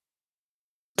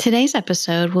Today's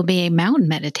episode will be a mountain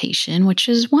meditation, which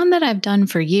is one that I've done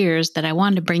for years that I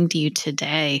wanted to bring to you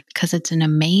today because it's an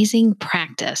amazing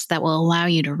practice that will allow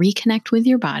you to reconnect with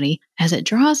your body as it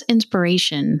draws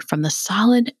inspiration from the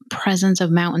solid presence of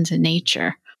mountains in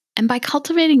nature. And by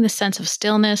cultivating the sense of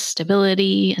stillness,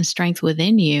 stability, and strength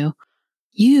within you,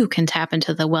 you can tap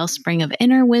into the wellspring of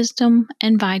inner wisdom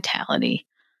and vitality.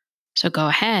 So go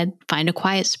ahead, find a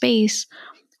quiet space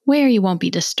where you won't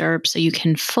be disturbed so you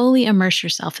can fully immerse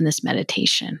yourself in this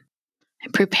meditation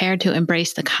and prepare to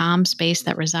embrace the calm space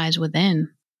that resides within.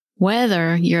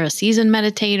 Whether you're a seasoned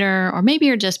meditator or maybe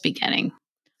you're just beginning,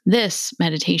 this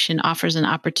meditation offers an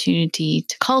opportunity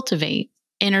to cultivate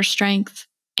inner strength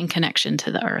and connection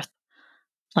to the earth.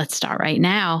 Let's start right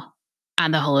now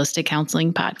on the Holistic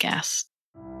Counseling Podcast.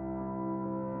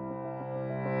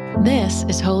 This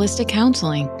is Holistic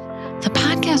Counseling, the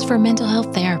podcast for mental health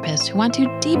therapists who want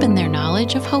to deepen their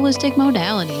knowledge of holistic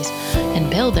modalities and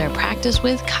build their practice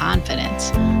with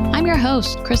confidence. I'm your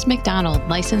host, Chris McDonald,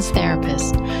 licensed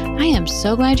therapist. I am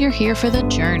so glad you're here for the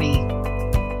journey.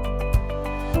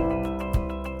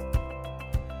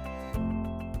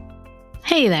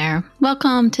 Hey there.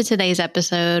 Welcome to today's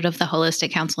episode of the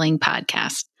Holistic Counseling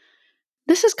Podcast.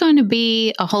 This is going to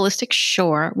be a holistic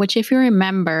short, which if you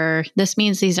remember, this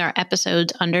means these are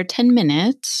episodes under 10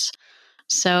 minutes.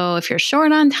 So if you're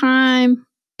short on time,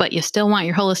 but you still want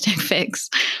your holistic fix,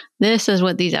 this is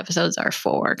what these episodes are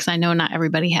for. Because I know not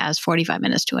everybody has 45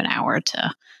 minutes to an hour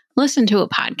to listen to a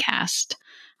podcast.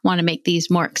 I want to make these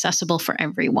more accessible for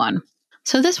everyone.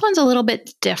 So this one's a little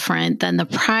bit different than the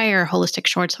prior holistic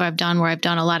shorts that I've done, where I've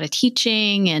done a lot of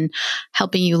teaching and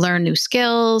helping you learn new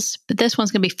skills. But this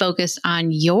one's going to be focused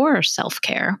on your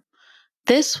self-care.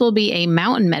 This will be a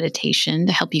mountain meditation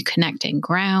to help you connect and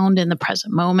ground in the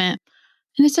present moment.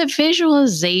 And it's a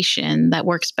visualization that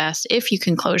works best if you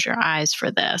can close your eyes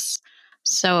for this.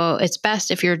 So it's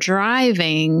best if you're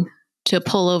driving to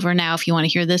pull over now if you want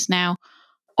to hear this now,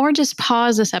 or just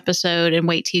pause this episode and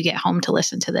wait till you get home to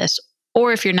listen to this.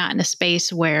 Or if you're not in a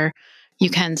space where you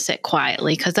can sit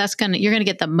quietly, because you're going to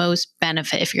get the most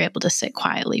benefit if you're able to sit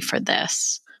quietly for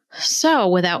this. So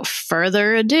without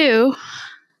further ado,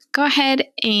 go ahead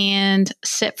and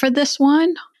sit for this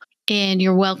one. And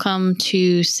you're welcome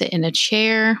to sit in a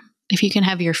chair. If you can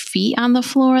have your feet on the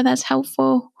floor, that's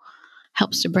helpful.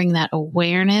 Helps to bring that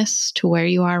awareness to where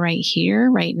you are right here,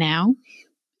 right now.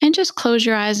 And just close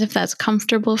your eyes if that's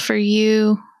comfortable for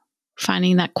you.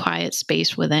 Finding that quiet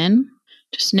space within.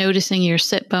 Just noticing your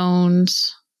sit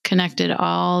bones connected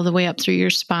all the way up through your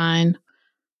spine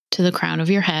to the crown of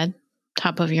your head,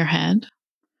 top of your head.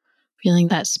 Feeling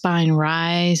that spine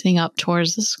rising up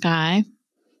towards the sky.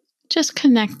 Just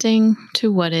connecting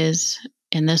to what is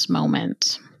in this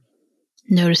moment.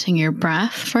 Noticing your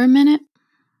breath for a minute.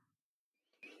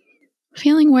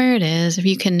 Feeling where it is. If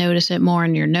you can notice it more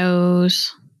in your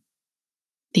nose,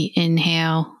 the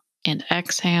inhale and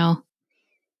exhale,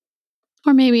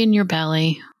 or maybe in your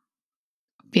belly.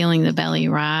 Feeling the belly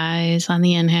rise on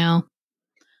the inhale,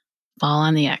 fall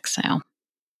on the exhale.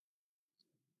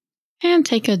 And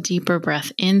take a deeper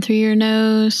breath in through your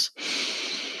nose.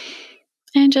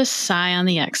 And just sigh on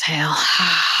the exhale,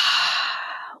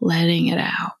 letting it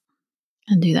out.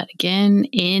 And do that again.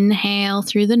 Inhale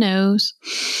through the nose.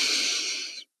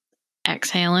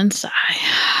 Exhale and sigh.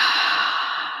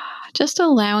 Just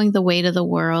allowing the weight of the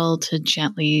world to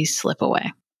gently slip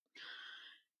away.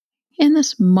 In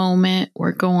this moment,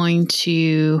 we're going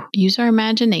to use our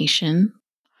imagination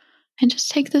and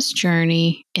just take this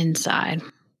journey inside.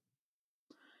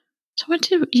 So I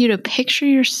want you to picture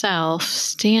yourself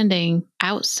standing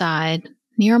outside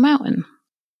near a mountain.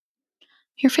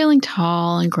 You're feeling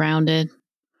tall and grounded,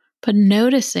 but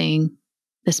noticing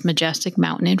this majestic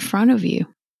mountain in front of you,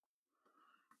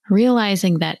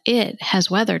 realizing that it has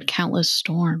weathered countless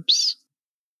storms.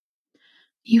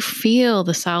 You feel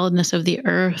the solidness of the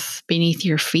earth beneath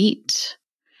your feet.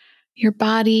 Your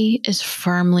body is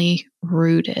firmly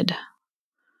rooted.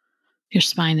 Your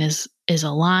spine is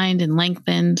aligned and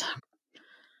lengthened.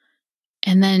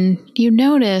 And then you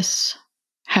notice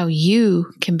how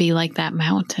you can be like that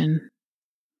mountain.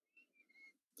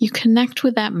 You connect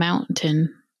with that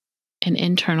mountain and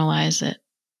internalize it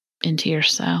into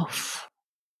yourself.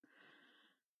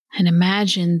 And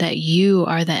imagine that you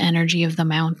are the energy of the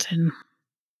mountain.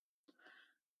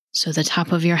 So the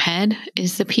top of your head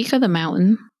is the peak of the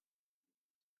mountain.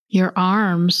 Your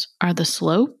arms are the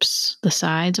slopes, the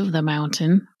sides of the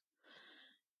mountain.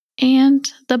 And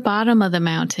the bottom of the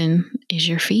mountain is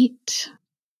your feet.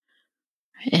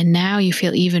 And now you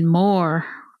feel even more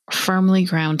firmly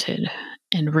grounded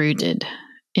and rooted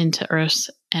into Earth's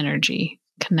energy,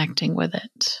 connecting with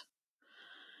it.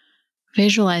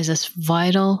 Visualize this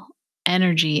vital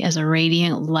energy as a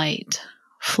radiant light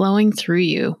flowing through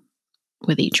you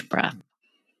with each breath.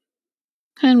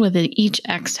 And with each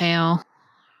exhale,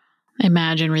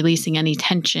 imagine releasing any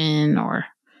tension or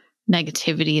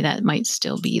negativity that might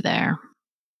still be there,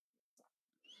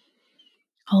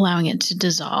 allowing it to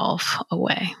dissolve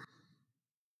away.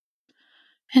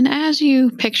 And as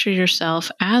you picture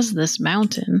yourself as this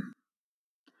mountain,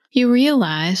 you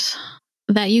realize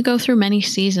that you go through many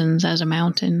seasons as a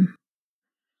mountain.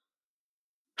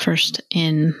 First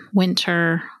in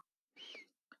winter,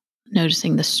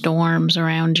 noticing the storms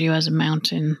around you as a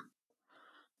mountain,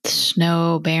 the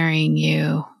snow burying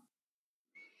you,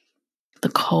 the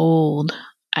cold,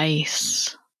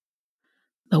 ice,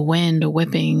 the wind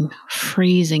whipping,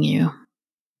 freezing you.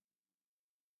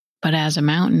 But as a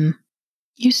mountain,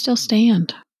 you still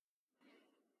stand.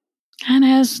 And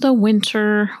as the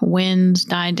winter winds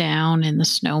die down and the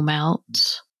snow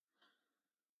melts,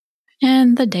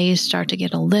 and the days start to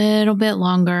get a little bit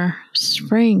longer,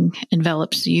 spring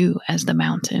envelops you as the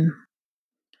mountain.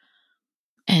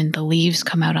 And the leaves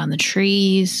come out on the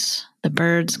trees, the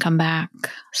birds come back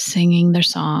singing their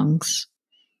songs.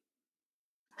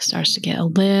 It starts to get a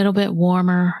little bit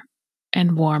warmer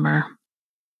and warmer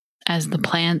as the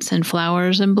plants and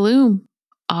flowers and bloom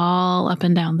all up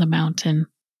and down the mountain.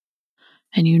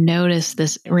 And you notice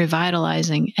this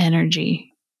revitalizing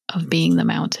energy of being the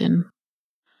mountain.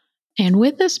 And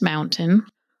with this mountain,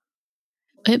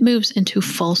 it moves into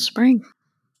full spring,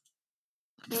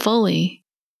 fully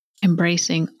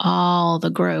embracing all the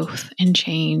growth and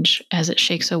change as it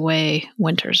shakes away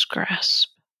winter's grasp.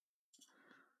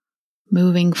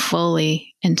 Moving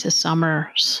fully into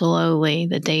summer slowly,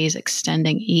 the days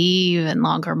extending even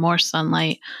longer, more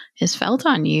sunlight is felt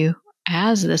on you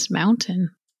as this mountain.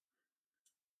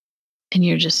 And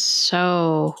you're just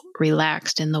so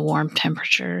relaxed in the warm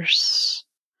temperatures,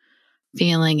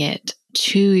 feeling it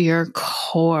to your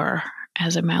core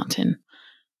as a mountain,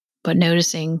 but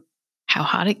noticing how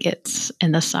hot it gets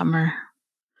in the summer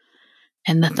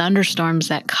and the thunderstorms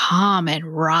that come and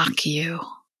rock you,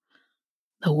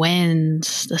 the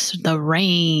winds, the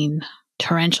rain,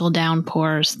 torrential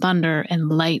downpours, thunder, and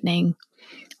lightning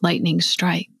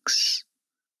strikes.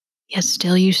 Yet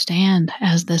still you stand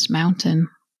as this mountain.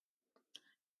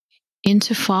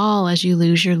 Into fall as you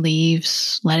lose your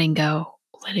leaves, letting go,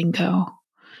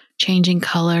 changing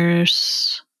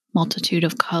colors, multitude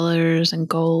of colors and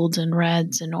golds and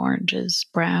reds and oranges,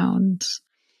 browns,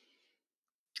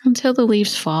 until the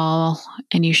leaves fall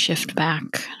and you shift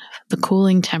back. The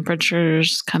cooling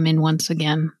temperatures come in once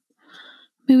again,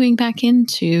 moving back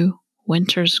into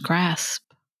winter's grasp.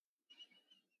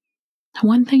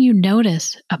 One thing you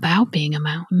notice about being a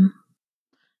mountain,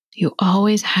 you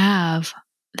always have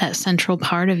that central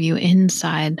part of you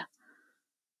inside,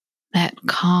 that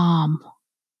calm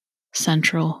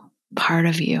central part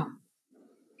of you.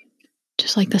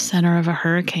 Just like the center of a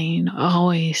hurricane,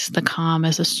 always the calm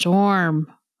as a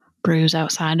storm brews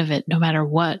outside of it, no matter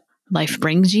what life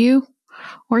brings you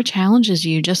or challenges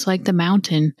you, just like the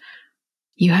mountain,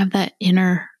 you have that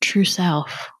inner true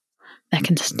self that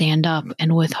can stand up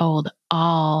and withhold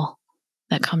all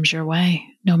that comes your way,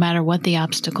 no matter what the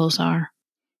obstacles are.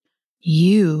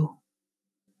 You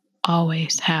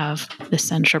always have the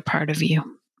central part of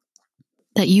you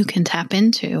that you can tap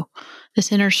into,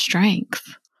 this inner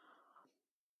strength.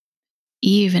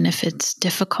 Even if it's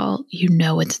difficult, you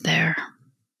know it's there.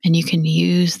 And you can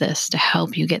use this to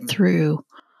help you get through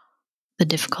the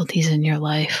difficulties in your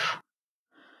life.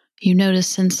 You notice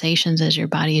sensations as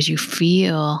you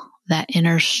feel that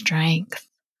inner strength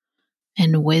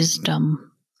and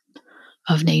wisdom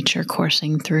of nature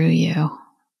coursing through you,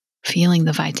 feeling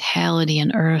the vitality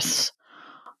in Earth's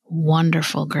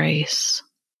wonderful grace.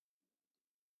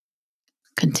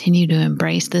 Continue to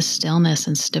embrace this stillness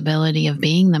and stability of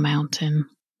being the mountain,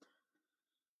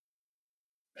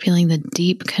 feeling the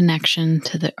deep connection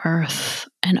to the earth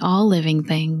and all living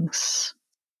things.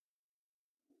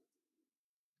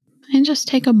 And just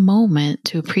take a moment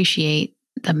to appreciate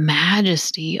the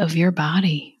majesty of your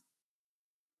body,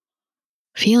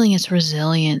 feeling its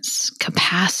resilience,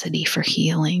 capacity for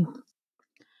healing,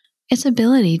 its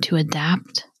ability to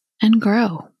adapt and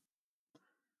grow.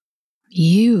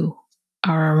 You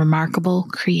are a remarkable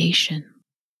creation,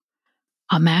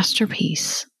 a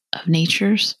masterpiece of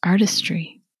nature's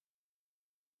artistry.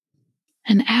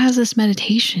 And as this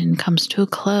meditation comes to a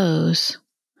close,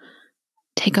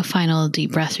 take a final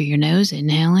deep breath through your nose,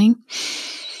 inhaling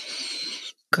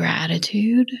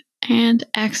gratitude and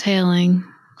exhaling,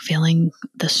 feeling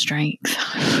the strength,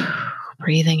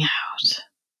 breathing out,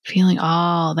 feeling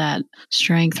all that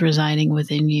strength residing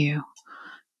within you,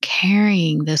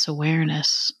 carrying this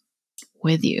awareness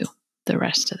with you the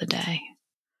rest of the day.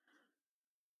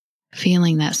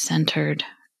 Feeling that centered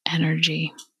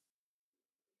energy.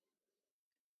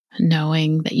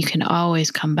 Knowing that you can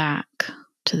always come back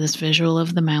to this visual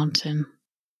of the mountain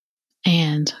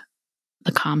and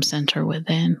the calm center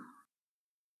within.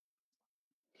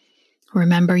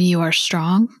 Remember, you are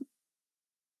strong,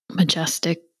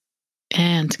 majestic,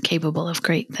 and capable of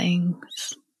great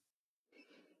things.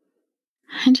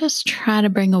 And just try to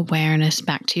bring awareness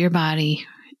back to your body,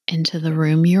 into the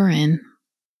room you're in.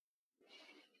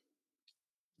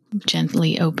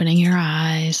 Gently opening your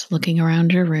eyes, looking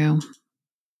around your room,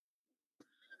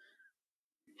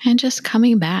 and just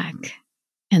coming back.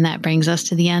 And that brings us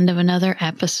to the end of another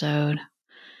episode.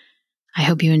 I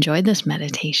hope you enjoyed this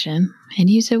meditation and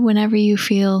use it whenever you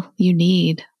feel you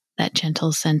need that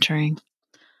gentle centering.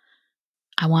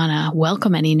 I want to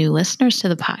welcome any new listeners to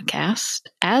the podcast.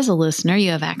 As a listener,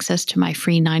 you have access to my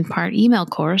free 9-part email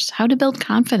course, How to Build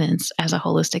Confidence as a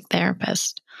Holistic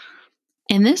Therapist.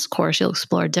 In this course, you'll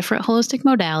explore different holistic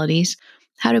modalities,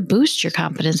 how to boost your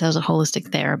confidence as a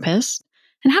holistic therapist,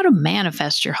 and how to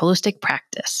manifest your holistic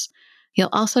practice. You'll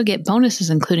also get bonuses,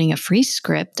 including a free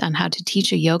script on how to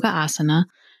teach a yoga asana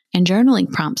and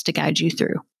journaling prompts to guide you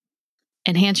through.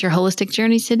 Enhance your holistic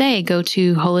journey today. Go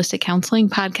to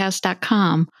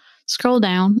holisticcounselingpodcast.com, scroll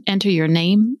down, enter your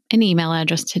name and email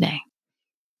address today.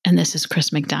 And this is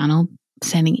Chris McDonald,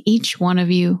 sending each one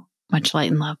of you much light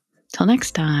and love. Till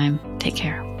next time, take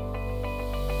care.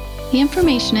 The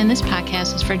information in this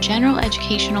podcast is for general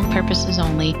educational purposes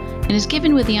only and is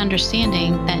given with the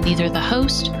understanding that neither the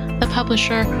host, the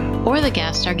publisher, or the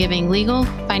guest are giving legal,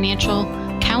 financial,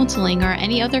 counseling, or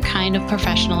any other kind of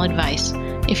professional advice.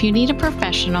 If you need a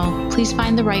professional, please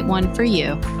find the right one for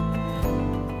you.